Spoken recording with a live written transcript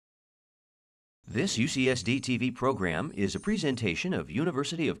This UCSD TV program is a presentation of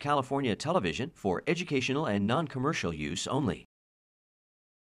University of California Television for educational and non-commercial use only.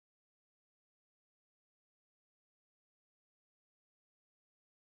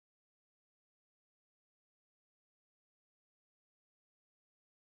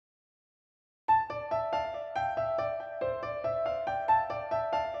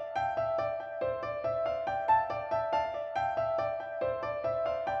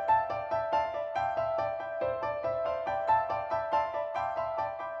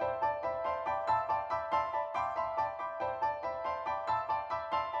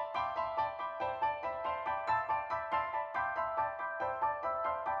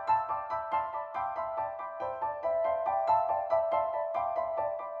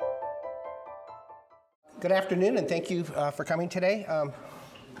 Good afternoon, and thank you for coming today.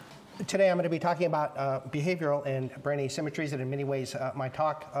 Today I'm going to be talking about behavioral and brain asymmetries, and in many ways my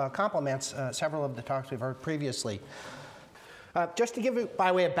talk complements several of the talks we've heard previously. Just to give you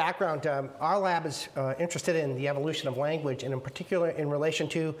by way of background, our lab is interested in the evolution of language, and in particular in relation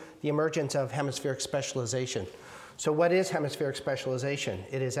to the emergence of hemispheric specialization. So what is hemispheric specialization?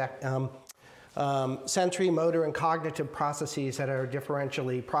 It is sensory, motor, and cognitive processes that are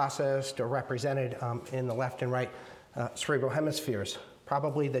differentially processed or represented in the left and right cerebral hemispheres.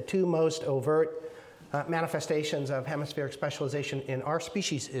 Probably the two most overt manifestations of hemispheric specialization in our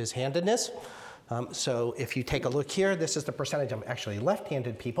species is handedness. So if you take a look here, this is the percentage of actually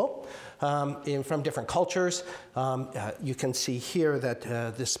left-handed people from different cultures. You can see here that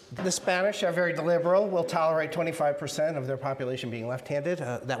the Spanish are very liberal, will tolerate 25% of their population being left-handed.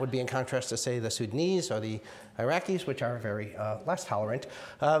 That would be in contrast to, say, the Sudanese or the Iraqis, which are very less tolerant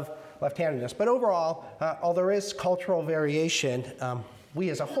of left-handedness. But overall, although there is cultural variation, we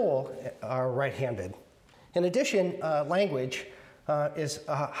as a whole are right-handed. In addition, language is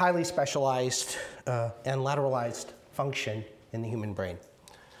a highly specialized and lateralized function in the human brain.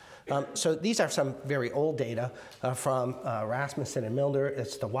 So these are some very old data from Rasmussen and Milner.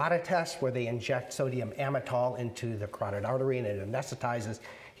 It's the WADA test, where they inject sodium amytal into the carotid artery and it anesthetizes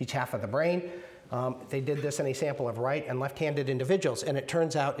each half of the brain. They did this in a sample of right and left-handed individuals, and it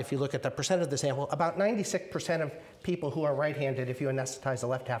turns out, if you look at the percent of the sample, about 96% of people who are right-handed, if you anesthetize the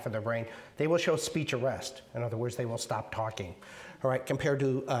left half of their brain, they will show speech arrest. In other words, they will stop talking. All right, compared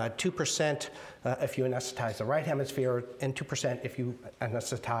to 2% if you anesthetize the right hemisphere, and 2% if you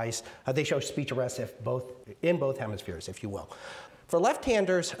anesthetize, they show speech arrest in both hemispheres, if you will. For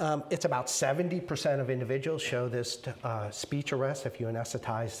left-handers, it's about 70% of individuals show this speech arrest if you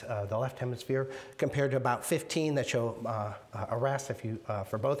anesthetize the left hemisphere, compared to about 15 that show arrest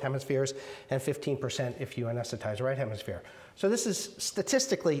for both hemispheres, and 15% if you anesthetize the right hemisphere. So this is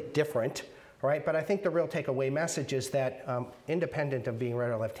statistically different, right? But I think the real takeaway message is that independent of being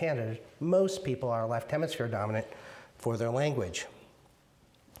right or left-handed, most people are left hemisphere dominant for their language.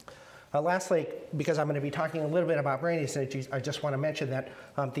 Lastly, because I'm going to be talking a little bit about brain asymmetries, I just want to mention that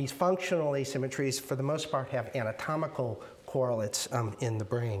these functional asymmetries, for the most part, have anatomical correlates in the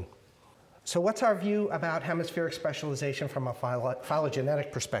brain. So what's our view about hemispheric specialization from a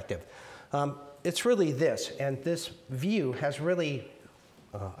phylogenetic perspective? It's really this, and this view has really,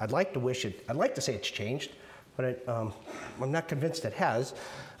 I'd like to say it's changed, but I'm not convinced it has.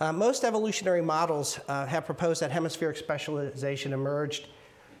 Most evolutionary models have proposed that hemispheric specialization emerged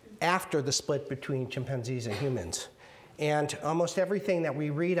after the split between chimpanzees and humans. And almost everything that we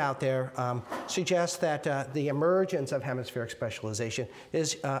read out there suggests that the emergence of hemispheric specialization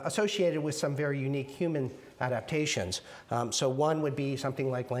is associated with some very unique human adaptations. So one would be something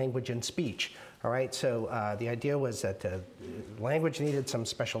like language and speech. All right, so the idea was that language needed some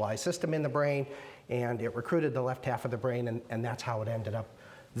specialized system in the brain, and it recruited the left half of the brain, and that's how it ended up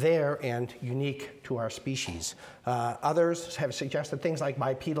there and unique to our species. Others have suggested things like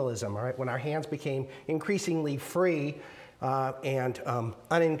bipedalism, all right? When our hands became increasingly free and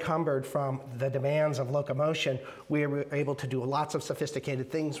unencumbered from the demands of locomotion, we were able to do lots of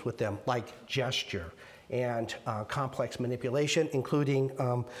sophisticated things with them, like gesture and complex manipulation, including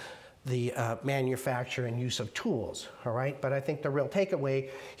the manufacture and use of tools, all right? But I think the real takeaway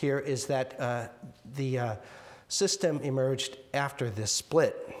here is that the system emerged after this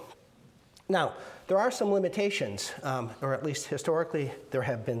split. Now, there are some limitations, or at least historically there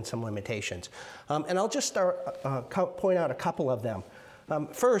have been some limitations. And I'll just point out a couple of them.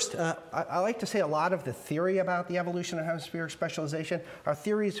 First, I like to say a lot of the theory about the evolution of hemispheric specialization are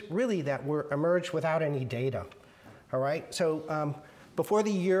theories really that were emerged without any data, all right? So before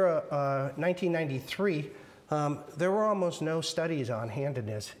the year 1993, there were almost no studies on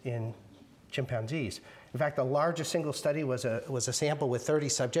handedness in chimpanzees. In fact, the largest single study was a sample with 30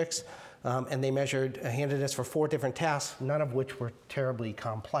 subjects and they measured handedness for 4 different tasks, none of which were terribly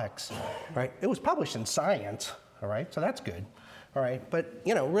complex, right? It was published in Science, all right, so that's good, all right, but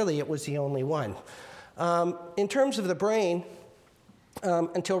really it was the only one. In terms of the brain,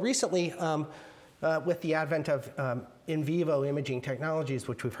 until recently, with the advent of in vivo imaging technologies,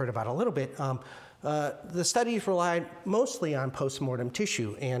 which we've heard about a little bit, the studies relied mostly on postmortem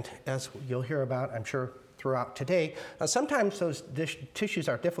tissue, and as you'll hear about, I'm sure, throughout today, sometimes those tissues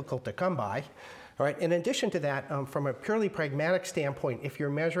are difficult to come by. All right. In addition to that, from a purely pragmatic standpoint, if you're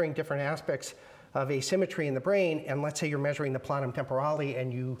measuring different aspects of asymmetry in the brain, and let's say you're measuring the platum temporale,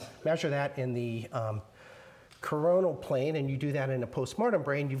 and you measure that in the coronal plane, and you do that in a postmortem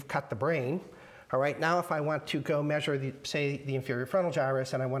brain, you've cut the brain. All right, now if I want to go measure, say, the inferior frontal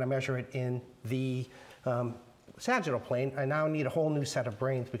gyrus, and I want to measure it in the sagittal plane, I now need a whole new set of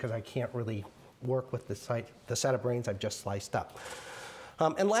brains because I can't really work with the set of brains I've just sliced up.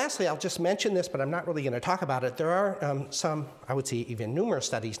 And lastly, I'll just mention this, but I'm not really going to talk about it. There are some, I would say even numerous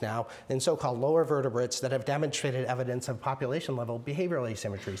studies now in so-called lower vertebrates that have demonstrated evidence of population-level behavioral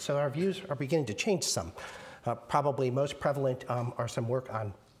asymmetry. So our views are beginning to change some. Probably most prevalent are some work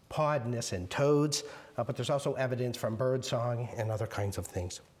on pawedness in toads, but there's also evidence from birdsong and other kinds of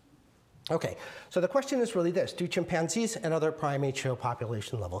things. Okay, so the question is really this: do chimpanzees and other primates show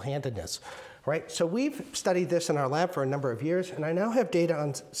population-level handedness? Right, so we've studied this in our lab for a number of years, and I now have data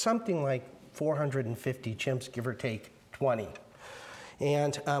on something like 450 chimps, give or take 20.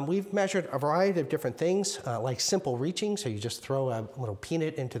 And we've measured a variety of different things, like simple reaching, so you just throw a little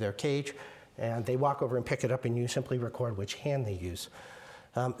peanut into their cage, and they walk over and pick it up, and you simply record which hand they use.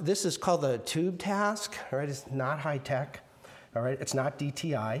 This is called the tube task, all right? It's not high tech, all right? It's not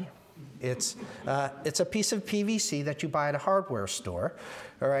DTI. It's a piece of PVC that you buy at a hardware store,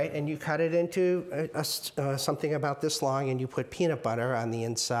 all right? And you cut it into something about this long, and you put peanut butter on the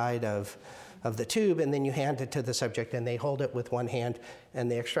inside of the tube, and then you hand it to the subject, and they hold it with one hand,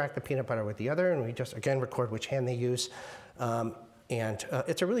 and they extract the peanut butter with the other, and we just, again, record which hand they use. And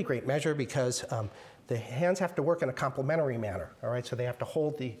it's a really great measure because the hands have to work in a complementary manner, all right? So they have to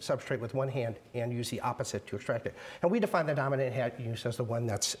hold the substrate with one hand and use the opposite to extract it. And we define the dominant hand use as the one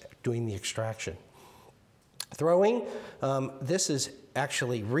that's doing the extraction. Throwing, this is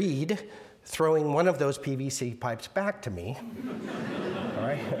actually Reed throwing one of those PVC pipes back to me, all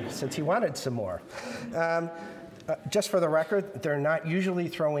right, since he wanted some more. Just for the record, they're not usually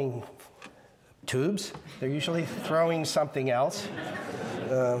throwing tubes. They're usually throwing something else.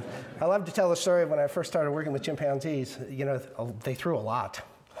 I love to tell the story of when I first started working with chimpanzees. They threw a lot,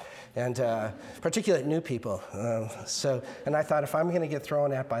 and particularly new people. And I thought, if I'm going to get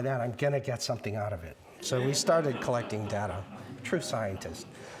thrown at by that, I'm going to get something out of it. So we started collecting data. True scientist.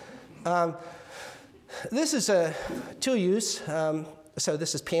 This is a tool use. So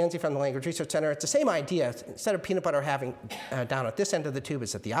this is Pansy from the Language Research Center. It's the same idea. Instead of peanut butter having down at this end of the tube,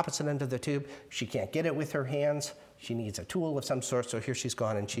 it's at the opposite end of the tube. She can't get it with her hands. She needs a tool of some sort. So here she's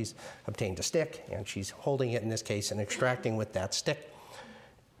gone and she's obtained a stick, and she's holding it in this case and extracting with that stick.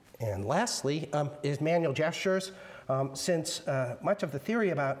 And lastly is manual gestures. Since much of the theory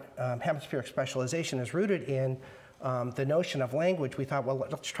about hemispheric specialization is rooted in the notion of language, we thought, well,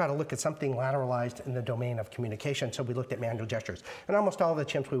 let's try to look at something lateralized in the domain of communication. So we looked at manual gestures. And almost all the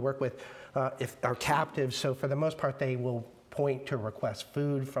chimps we work with are captives. So for the most part, they will point to request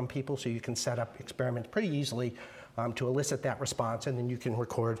food from people. So you can set up experiments pretty easily to elicit that response. And then you can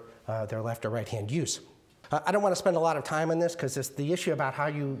record their left or right hand use. I don't want to spend a lot of time on this because the issue about how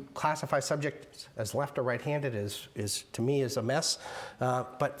you classify subjects as left or right-handed is to me, is a mess.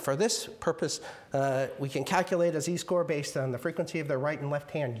 But for this purpose, we can calculate a z-score based on the frequency of their right and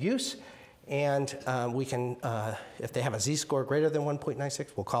left hand use. And we can, if they have a z-score greater than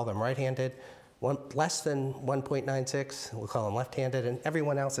 1.96, we'll call them right-handed. Less than 1.96, we'll call them left-handed. And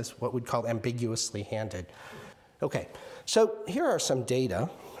everyone else is what we'd call ambiguously handed. Okay, so here are some data.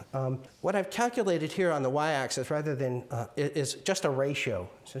 What I've calculated here on the y-axis, rather than is just a ratio.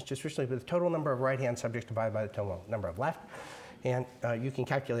 So it's just recently the total number of right-hand subjects divided by the total number of left. And you can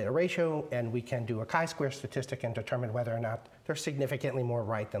calculate a ratio, and we can do a chi-square statistic and determine whether or not they're significantly more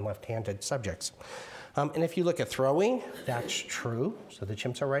right than left-handed subjects. And if you look at throwing, that's true. So the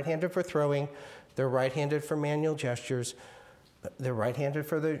chimps are right-handed for throwing. They're right-handed for manual gestures. They're right-handed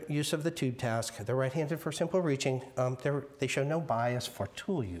for the use of the tube task. They're right-handed for simple reaching. They show no bias for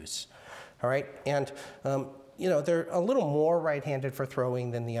tool use. All right, and they're a little more right-handed for throwing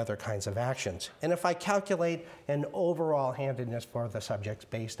than the other kinds of actions. And if I calculate an overall handedness for the subjects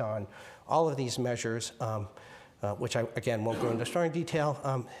based on all of these measures, which I, again, won't go into strong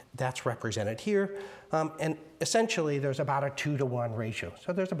detail. That's represented here. And essentially, there's about a 2-to-1 ratio.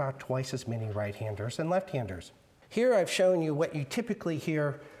 So there's about twice as many right-handers than left-handers. Here I've shown you what you typically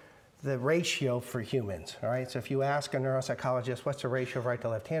hear the ratio for humans, all right? So if you ask a neuropsychologist, what's the ratio of right to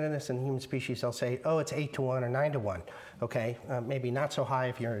left-handedness in the human species, they'll say, oh, it's 8-to-1 or 9-to-1, okay? Maybe not so high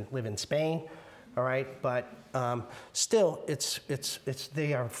if you live in Spain, all right? But still,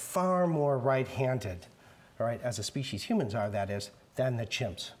 they are far more right-handed, all right, as a species, humans are, that is, than the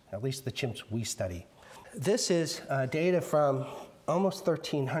chimps, at least the chimps we study. This is data from almost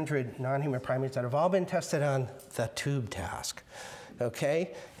 1,300 non-human primates that have all been tested on the tube task.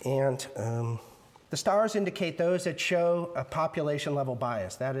 Okay, and the stars indicate those that show a population level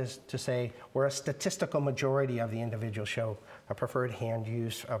bias. That is to say, where a statistical majority of the individuals show a preferred hand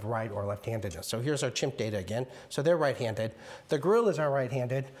use of right or left-handedness. So here's our chimp data again. So they're right-handed. The gorillas are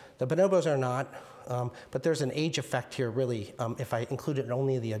right-handed. The bonobos are not, but there's an age effect here, really. If I included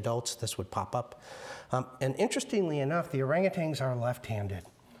only the adults, this would pop up. And interestingly enough, the orangutans are left-handed,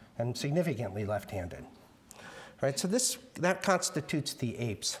 and significantly left-handed. Right, so that constitutes the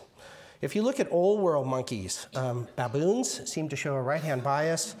apes. If you look at old world monkeys, baboons seem to show a right-hand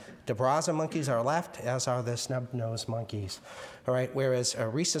bias. DeBraza monkeys are left, as are the snub-nosed monkeys. All right, whereas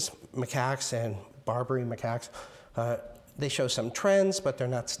rhesus macaques and Barbary macaques, they show some trends, but they're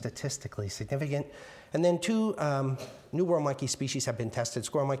not statistically significant. And then 2 New World monkey species have been tested,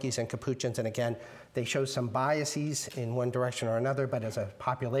 squirrel monkeys and capuchins, and again, they show some biases in one direction or another, but as a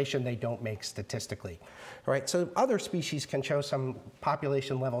population, they don't make statistically. All right, so other species can show some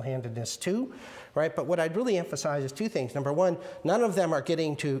population level-handedness too, right? But what I'd really emphasize is 2 things. Number one, none of them are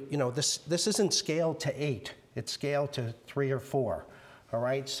getting to, this isn't scaled to 8, it's scaled to 3 or 4, all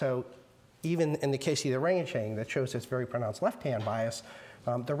right? So even in the case of the orangutan that shows this very pronounced left-hand bias,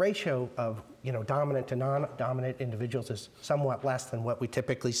 the ratio of dominant to non-dominant individuals is somewhat less than what we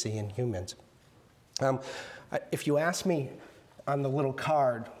typically see in humans. If you ask me on the little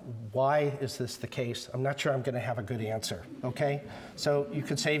card, why is this the case? I'm not sure I'm going to have a good answer, okay? So you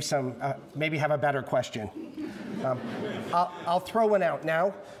could save some, maybe have a better question. I'll throw one out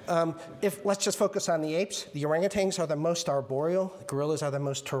now. Let's just focus on the apes. The orangutans are the most arboreal. The gorillas are the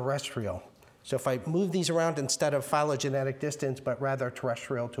most terrestrial. So if I move these around instead of phylogenetic distance, but rather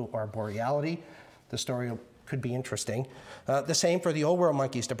terrestrial to arboreality, the story could be interesting. The same for the old world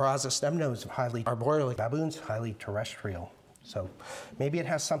monkeys. DeBraza snub-nosed, highly arboreal. Baboons, highly terrestrial. So maybe it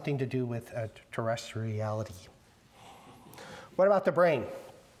has something to do with terrestriality. What about the brain?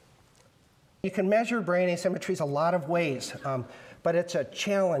 You can measure brain asymmetries a lot of ways, but it's a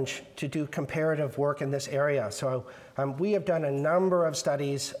challenge to do comparative work in this area. So we have done a number of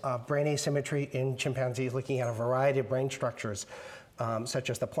studies of brain asymmetry in chimpanzees looking at a variety of brain structures,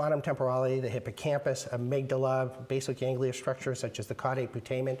 such as the planum temporale, the hippocampus, amygdala, basal ganglia structures such as the caudate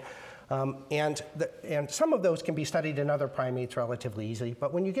putamen. And some of those can be studied in other primates relatively easily,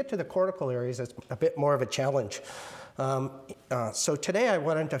 but when you get to the cortical areas, it's a bit more of a challenge. So today I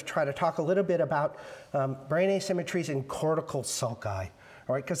wanted to try to talk a little bit about brain asymmetries in cortical sulci,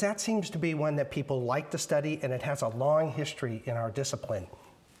 all right, because that seems to be one that people like to study, and it has a long history in our discipline.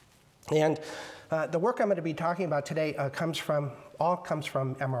 And the work I'm going to be talking about today comes from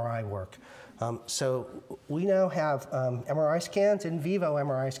MRI work. So we now have MRI scans, in vivo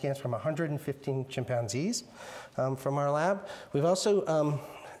MRI scans from 115 chimpanzees from our lab. We've also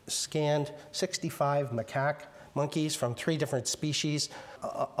scanned 65 macaque monkeys from 3 different species.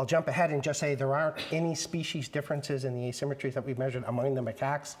 I'll jump ahead and just say there aren't any species differences in the asymmetries that we've measured among the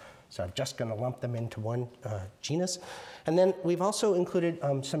macaques, so I'm just going to lump them into one genus. And then we've also included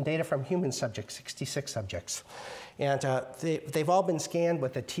some data from human subjects, 66 subjects. And they've all been scanned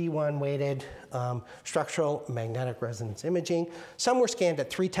with a T1 weighted structural magnetic resonance imaging. Some were scanned at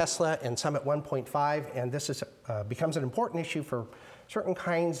 3 Tesla and some at 1.5, and this becomes an important issue for certain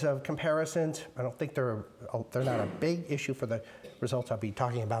kinds of comparisons. I don't think they're not a big issue for the results I'll be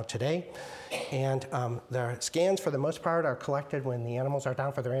talking about today. And the scans, for the most part, are collected when the animals are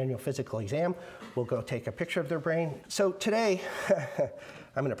down for their annual physical exam. We'll go take a picture of their brain. So today,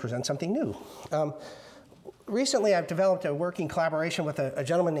 I'm going to present something new. Recently, I've developed a working collaboration with a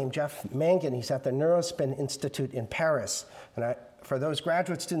gentleman named Jeff Mangan. He's at the Neurospin Institute in Paris. And for those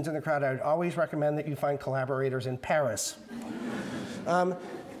graduate students in the crowd, I'd always recommend that you find collaborators in Paris.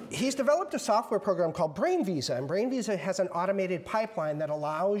 He's developed a software program called BrainVisa, and BrainVisa has an automated pipeline that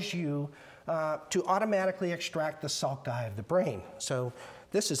allows you to automatically extract the sulci of the brain. So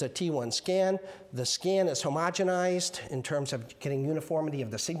This is a T1 scan. The scan is homogenized in terms of getting uniformity of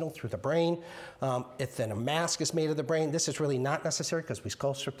the signal through the brain. If then a mask is made of the brain, this is really not necessary because we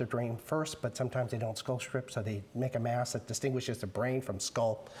skull strip the brain first, but sometimes they don't skull strip, so they make a mask that distinguishes the brain from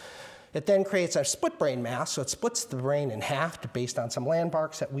skull. It then creates a split brain mass, so it splits the brain in half based on some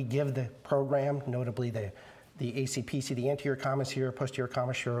landmarks that we give the program, notably the ACPC, the anterior commissure, posterior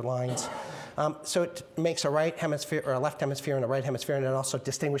commissure lines. So it makes a right hemisphere or a left hemisphere and a right hemisphere, and it also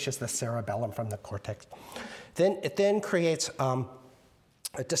distinguishes the cerebellum from the cortex. Then it then creates,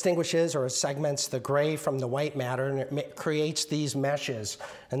 it distinguishes or segments the gray from the white matter, and it creates these meshes.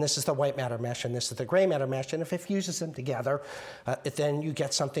 And this is the white matter mesh, and this is the gray matter mesh. And if it fuses them together, then you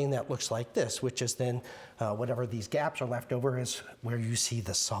get something that looks like this, which is then whatever these gaps are left over is where you see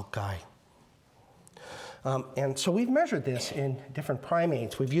the sulci. And so we've measured this in different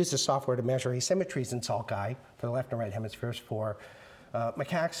primates. We've used the software to measure asymmetries in sulci for the left and right hemispheres for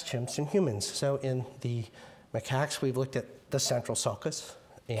macaques, chimps, and humans. So in the macaques, we've looked at the central sulcus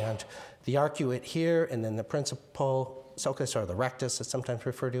and the arcuate here, and then the principal sulcus, or the rectus, it's sometimes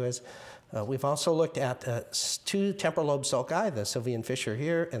referred to as. We've also looked at two temporal lobe sulci, the Sylvian fissure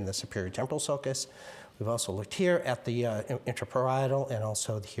here and the superior temporal sulcus. We've also looked here at the intraparietal and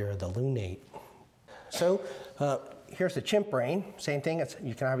also here the lunate. So here's the chimp brain, same thing.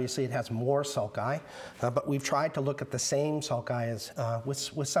 You can obviously, it has more sulci, but we've tried to look at the same sulci as,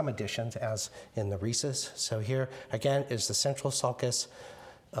 with some additions as in the rhesus. So here, again, is the central sulcus.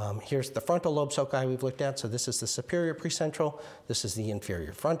 Here's the frontal lobe sulci we've looked at. So this is the superior precentral, this is the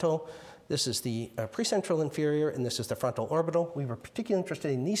inferior frontal, this is the precentral inferior, and this is the frontal orbital. We were particularly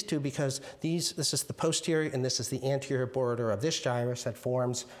interested in these two because this is the posterior and this is the anterior border of this gyrus that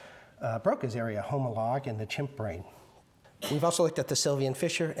forms Broca's area homologue in the chimp brain. We've also looked at the Sylvian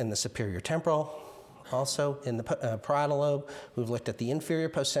fissure and the superior temporal. Also in the parietal lobe, we've looked at the inferior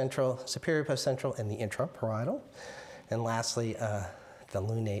postcentral, superior postcentral, and the intraparietal. And lastly, the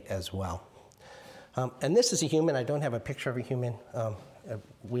lunate as well. And this is a human. I don't have a picture of a human.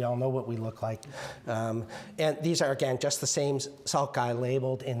 We all know what we look like. And these are, again, just the same sulci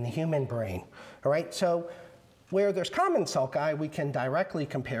labeled in the human brain. All right, so where there's common sulci, we can directly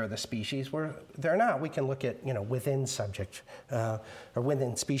compare the species. Where they're not, we can look at, within subject or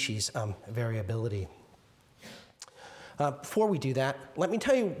within species variability. Before we do that, let me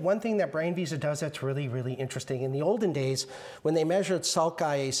tell you one thing that Brain Visa does that's really, really interesting. In the olden days, when they measured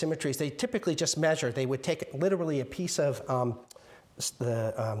sulci asymmetries, they typically just measured. They would take literally a piece of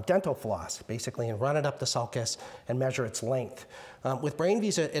the dental floss, basically, and run it up the sulcus and measure its length. With Brain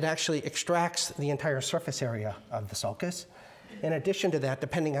Visa, it actually extracts the entire surface area of the sulcus. In addition to that,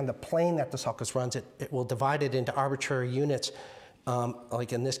 depending on the plane that the sulcus runs, it will divide it into arbitrary units.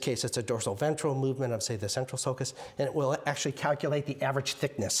 Like in this case, it's a dorsal ventral movement of, say, the central sulcus, and it will actually calculate the average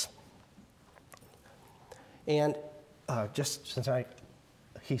thickness. And just since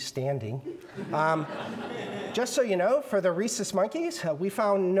he's standing, just so you know, for the rhesus monkeys, we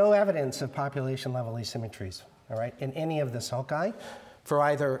found no evidence of population-level asymmetries, all right, in any of the sulci for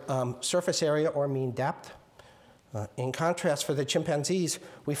either surface area or mean depth. In contrast, for the chimpanzees,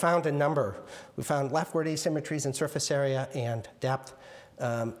 we found a number. We found leftward asymmetries in surface area and depth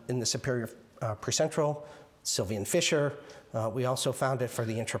in the superior precentral, Sylvian fissure. We also found it for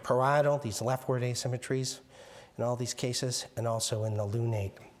the intraparietal, these leftward asymmetries in all these cases, and also in the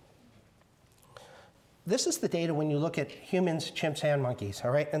lunate. This is the data when you look at humans, chimps, and monkeys,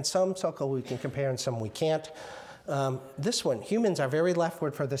 all right? And some sulci we can compare and some we can't. This one, humans are very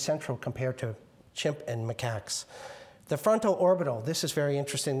leftward for the central compared to chimp and macaques. The frontal orbital, this is very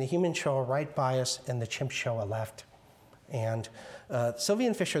interesting. The humans show a right bias and the chimps show a left. And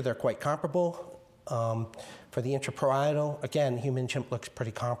Sylvian fissure, they're quite comparable. For the intraparietal, again, human chimp looks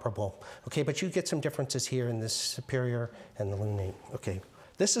pretty comparable. Okay, but you get some differences here in this superior and the lunate. Okay.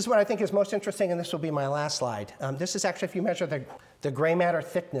 This is what I think is most interesting, and this will be my last slide. This is actually if you measure the gray matter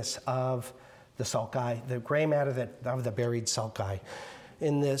thickness of the sulci, the gray matter of the buried sulci.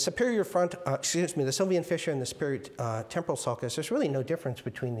 In the superior the Sylvian fissure and the superior temporal sulcus, there's really no difference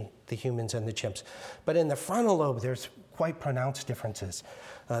between the humans and the chimps. But in the frontal lobe, there's quite pronounced differences.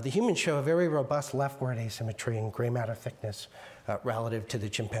 The humans show a very robust leftward asymmetry in gray matter thickness relative to the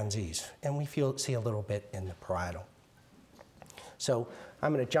chimpanzees. And we see a little bit in the parietal. So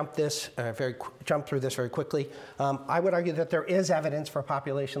I'm going to jump through this very quickly. I would argue that there is evidence for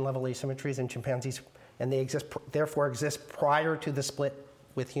population-level asymmetries in chimpanzees, and they therefore exist prior to the split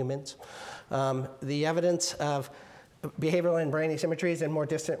with humans. The evidence of behavioral and brain asymmetries in more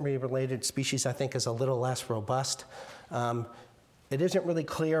distantly related species, I think, is a little less robust. It isn't really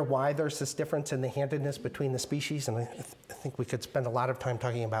clear why there's this difference in the handedness between the species, and I think we could spend a lot of time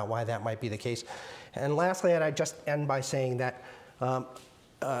talking about why that might be the case. And lastly, I'd just end by saying that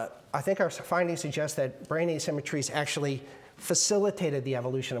I think our findings suggest that brain asymmetries actually facilitated the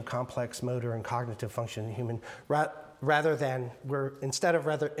evolution of complex motor and cognitive function in human, rather than instead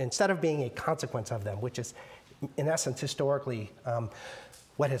of being a consequence of them, which is in essence historically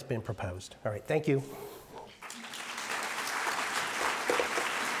what has been proposed. All right, thank you.